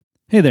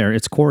Hey there,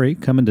 it's Corey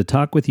coming to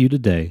talk with you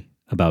today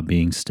about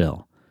being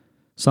still.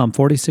 Psalm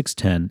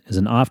 46:10 is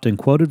an often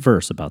quoted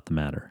verse about the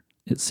matter.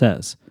 It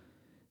says,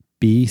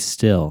 "Be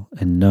still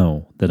and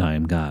know that I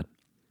am God.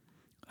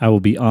 I will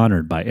be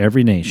honored by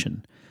every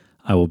nation.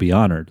 I will be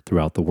honored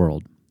throughout the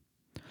world."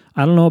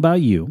 I don't know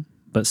about you,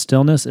 but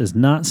stillness is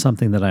not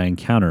something that I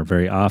encounter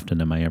very often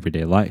in my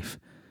everyday life.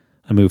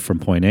 I move from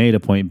point A to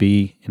point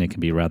B, and it can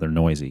be rather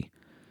noisy.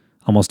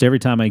 Almost every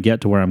time I get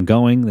to where I'm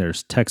going,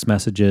 there's text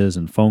messages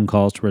and phone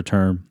calls to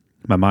return.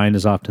 My mind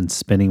is often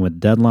spinning with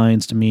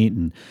deadlines to meet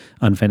and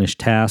unfinished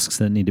tasks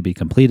that need to be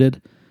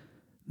completed.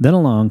 Then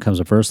along comes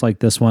a verse like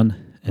this one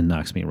and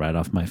knocks me right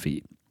off my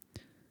feet.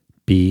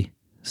 Be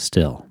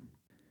still.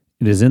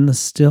 It is in the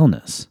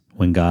stillness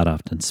when God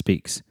often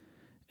speaks.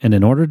 And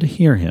in order to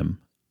hear him,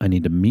 I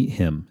need to meet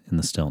him in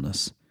the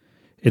stillness.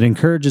 It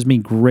encourages me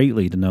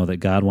greatly to know that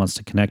God wants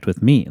to connect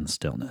with me in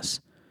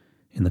stillness,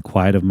 in the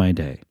quiet of my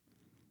day.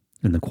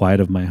 In the quiet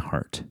of my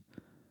heart,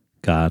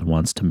 God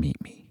wants to meet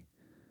me.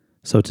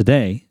 So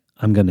today,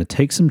 I'm going to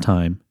take some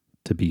time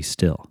to be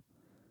still,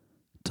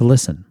 to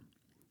listen,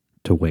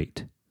 to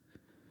wait.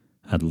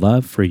 I'd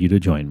love for you to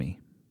join me.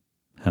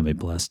 Have a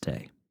blessed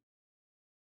day.